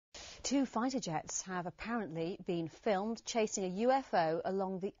Two fighter jets have apparently been filmed chasing a UFO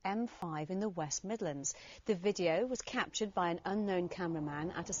along the M5 in the West Midlands. The video was captured by an unknown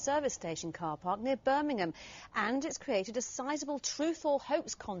cameraman at a service station car park near Birmingham, and it's created a sizable truth or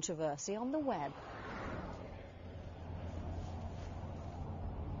hoax controversy on the web.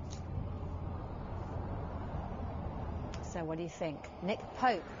 So what do you think? Nick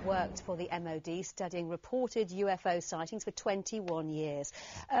Pope worked for the MOD studying reported UFO sightings for 21 years.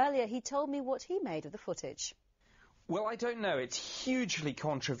 Earlier he told me what he made of the footage. Well, I don't know. It's hugely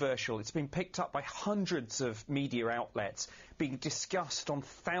controversial. It's been picked up by hundreds of media outlets, being discussed on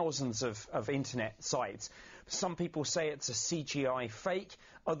thousands of internet sites. Some people say it's a CGI fake,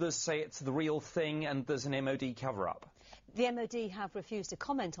 others say it's the real thing and there's an MOD cover-up. The MOD have refused to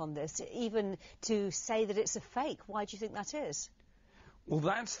comment on this, even to say that it's a fake. Why do you think that is? Well,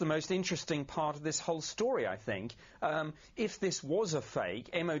 that's the most interesting part of this whole story, I think. If this was a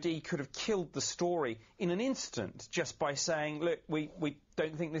fake, MOD could have killed the story in an instant just by saying, look, we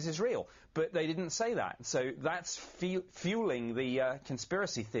don't think this is real. But they didn't say that. So that's fueling the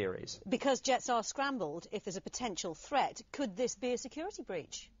conspiracy theories. Because jets are scrambled, if there's a potential threat, could this be a security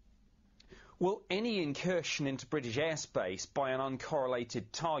breach? Well, any incursion into British airspace by an uncorrelated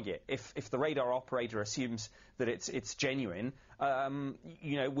target, if the radar operator assumes that it's genuine,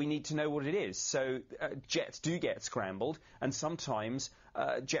 we need to know what it is. So jets do get scrambled, and sometimes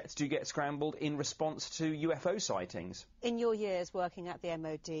jets do get scrambled in response to UFO sightings. In your years working at the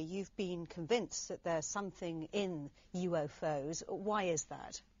MOD, you've been convinced that there's something in UFOs. Why is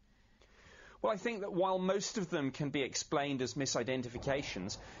that? Well, I think that while most of them can be explained as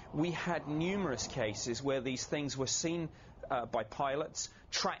misidentifications, we had numerous cases where these things were seen by pilots,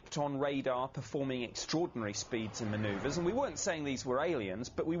 tracked on radar, performing extraordinary speeds and manoeuvres. And we weren't saying these were aliens,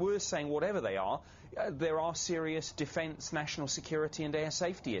 but we were saying whatever they are, there are serious defence, national security and air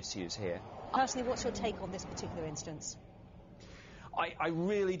safety issues here. Personally, what's your take on this particular instance? I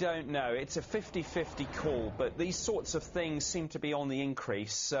really don't know. It's a 50-50 call, but these sorts of things seem to be on the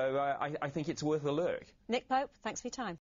increase, so I think it's worth a look. Nick Pope, thanks for your time.